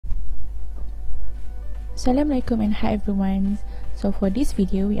Assalamualaikum and hi everyone. So for this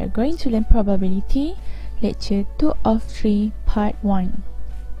video we are going to learn probability lecture 2 of 3 part 1.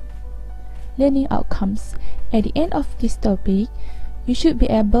 Learning outcomes. At the end of this topic, you should be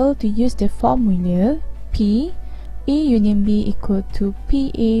able to use the formula P A union B equal to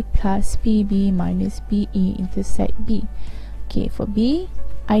PA plus PB minus BA intersect B. Okay, for B,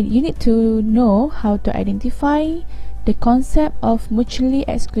 you need to know how to identify the concept of mutually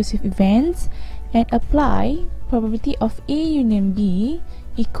exclusive events and apply probability of A union B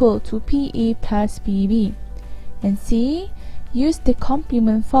equal to PA plus PB. And C, use the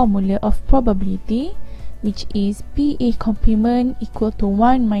complement formula of probability, which is PA complement equal to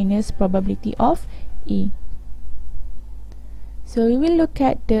 1 minus probability of A. So we will look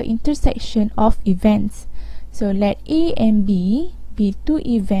at the intersection of events. So let A and B be two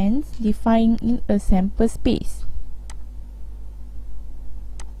events defined in a sample space.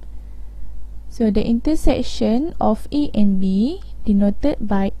 So the intersection of A and B, denoted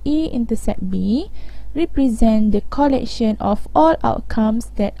by A intersect B, represent the collection of all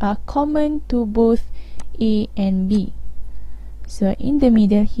outcomes that are common to both A and B. So in the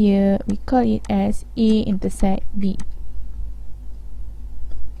middle here, we call it as A intersect B.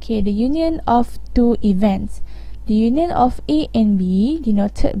 Okay, the union of two events. The union of A and B,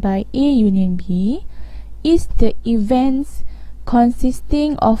 denoted by A union B, is the events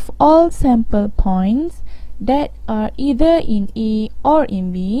consisting of all sample points that are either in A or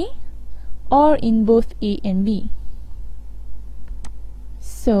in B, or in both A and B.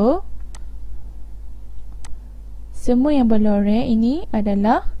 So, semua yang berlorek ini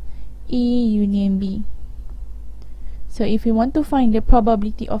adalah A union B. So, if we want to find the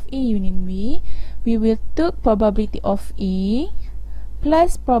probability of A union B, we will take probability of A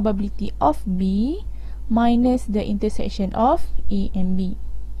plus probability of B minus the intersection of A and B.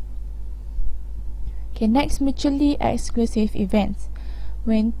 Okay, next, mutually exclusive events.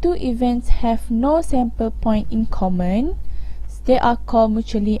 When two events have no sample point in common, they are called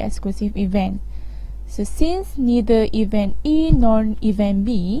mutually exclusive events. So since neither event A nor event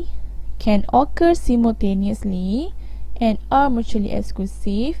B can occur simultaneously and are mutually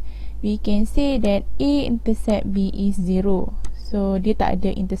exclusive, we can say that A intersect B is 0. So dia tak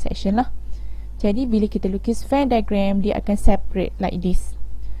ada intersection lah. Jadi bila kita lukis Venn diagram, dia akan separate like this.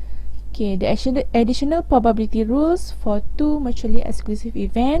 Okay, the additional probability rules for two mutually exclusive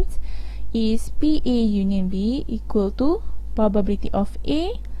events is PA union B equal to probability of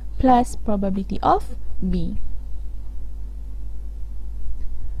A plus probability of B.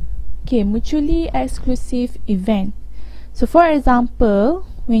 Okay, mutually exclusive event. So for example,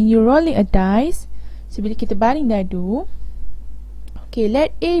 when you're rolling a dice, so bila kita baling dadu, okay,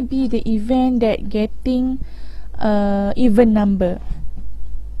 let A be the event that getting even number,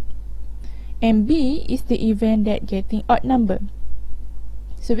 and B is the event that getting odd number.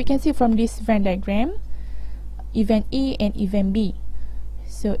 So we can see from this Venn diagram, event A and event B.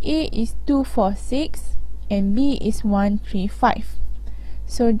 So A is 2, 4, 6 and B is 1, 3, 5.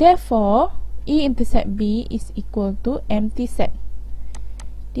 So therefore, A intersect B is equal to empty set.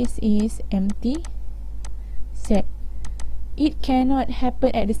 This is empty set. It cannot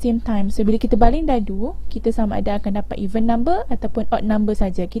happen at the same time. So bila kita baling dadu, kita sama ada akan dapat even number ataupun odd number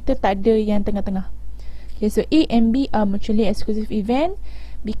saja. Kita tak ada yang tengah-tengah. Okay, so A and B are mutually exclusive event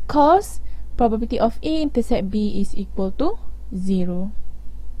because probability of A intersect B is equal to 0.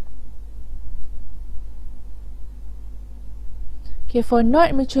 Okay, for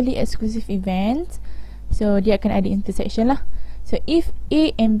not mutually exclusive events, so dia akan ada intersection lah. So if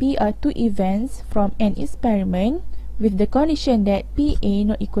A and B are two events from an experiment with the condition that PA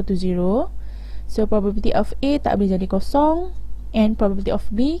not equal to 0, so probability of A tak boleh jadi kosong and probability of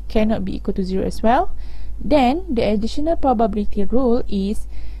B cannot be equal to 0 as well, then the additional probability rule is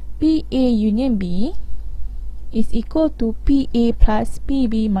PA union B is equal to PA plus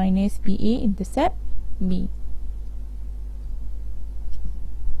PB minus PA intercept B.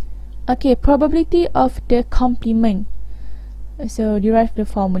 Okay, probability of the complement. So derive the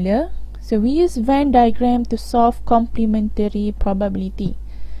formula. So we use Venn diagram to solve complementary probability.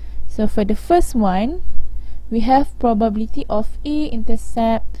 So for the first one, we have probability of A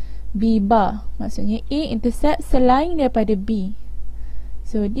intercept B bar. Maksudnya A intercept selain daripada B.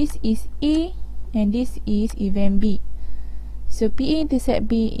 So this is A and this is event B. So PA intercept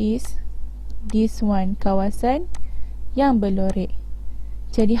B is this one, kawasan yang berlorek.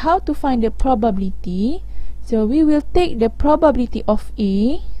 Jadi how to find the probability? So we will take the probability of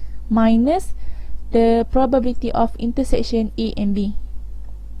A minus the probability of intersection A and B.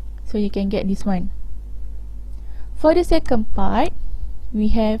 So you can get this one. For the second part,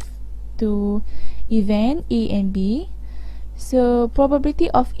 we have to event A and B. So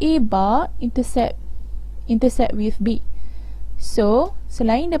probability of A bar intersect with B. So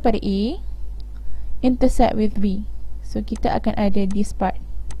selain daripada A, intersect with B. So kita akan ada this part.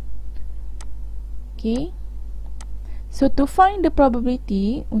 Okay. So to find the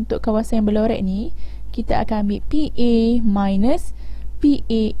probability untuk kawasan yang berlorek ni, kita akan ambil PA minus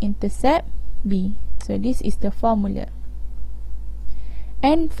PA intercept B. So this is the formula.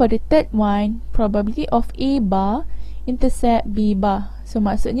 And for the third one, probability of A bar intercept B bar. So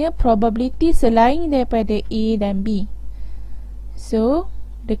maksudnya probability selain daripada A dan B. So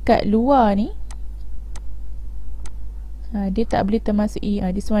dekat luar ni, dia tak boleh termasuk A.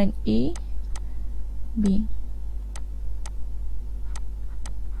 This one A, B.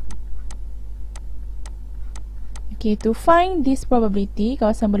 Okay, to find this probability,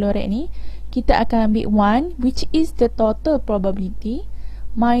 kawasan berlorek ni, kita akan ambil 1, which is the total probability,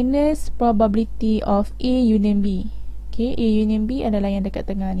 minus probability of A union B. Okay, A union B adalah yang dekat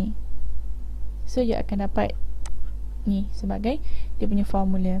tengah ni. So, you akan dapat ni sebagai dia punya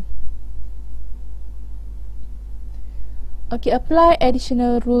formula. Okay, apply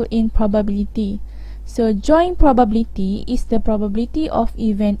additional rule in probability. So, joint probability is the probability of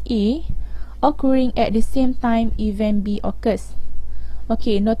event A occurring at the same time event B occurs.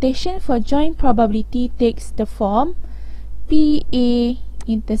 Okay, notation for joint probability takes the form PA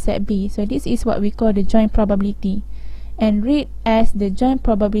intercept B. So this is what we call the joint probability, and read as the joint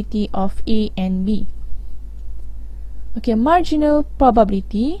probability of A and B. Okay, marginal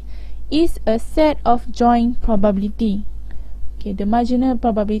probability is a set of joint probability. Okay, the marginal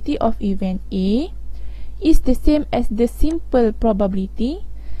probability of event A is the same as the simple probability,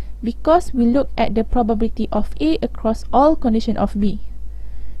 because we look at the probability of A across all conditions of B.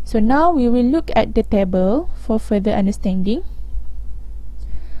 So now we will look at the table for further understanding.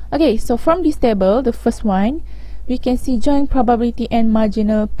 Okay, so from this table, the first one, we can see joint probability and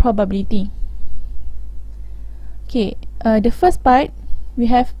marginal probability. Okay, the first part,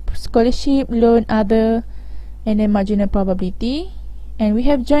 we have scholarship, loan, other, and then marginal probability, and we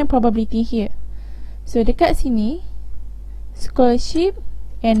have joint probability here. So dekat sini, scholarship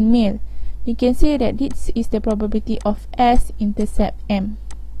and mail, we can say that this is the probability of S intercept M.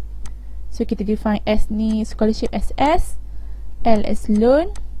 So kita define S ni, scholarship as S, L as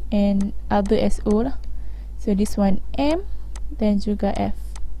loan, and other as O lah. So this one M, dan juga F.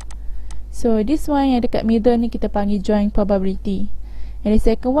 So this one yang dekat middle ni kita panggil joint probability. And the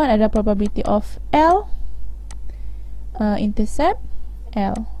second one adalah probability of L intercept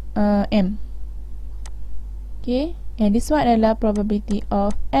M. Okay, and this one adalah probability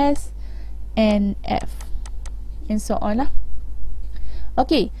of S and F, and so on lah.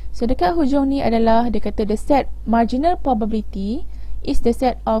 Okay, so dekat hujung ni adalah dia kata the set marginal probability is the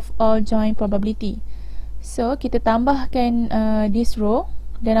set of all joint probability. So kita tambahkan this row,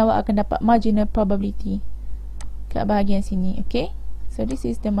 dan awak akan dapat marginal probability kat bahagian sini. Okay, so this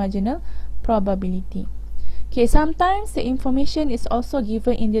is the marginal probability. Okay, sometimes the information is also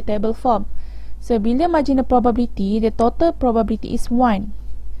given in the table form. So bila marginal probability, the total probability is 1.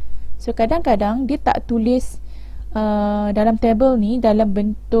 So kadang-kadang dia tak tulis dalam table ni dalam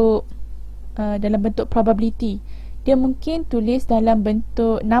bentuk probability. Dia mungkin tulis dalam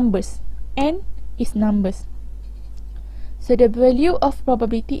bentuk numbers. N is numbers. So the value of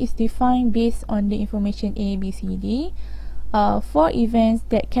probability is defined based on the information A, B, C, D for events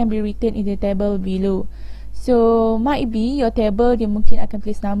that can be written in the table below. So might be your table dia mungkin akan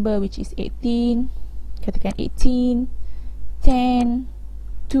tulis number which is 18, katakan 18, 10,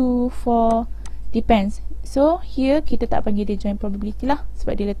 2, 4, depends. So here kita tak panggil dia joint probability lah,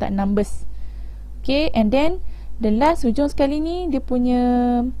 sebab dia letak numbers. Okay, and then the last hujung sekali ni, dia punya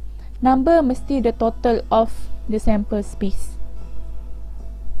number mesti the total of the sample space.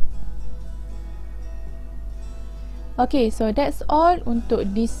 Okay, so that's all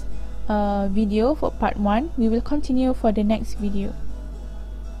untuk this video for part 1. We will continue for the next video.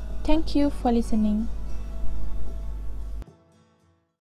 Thank you for listening.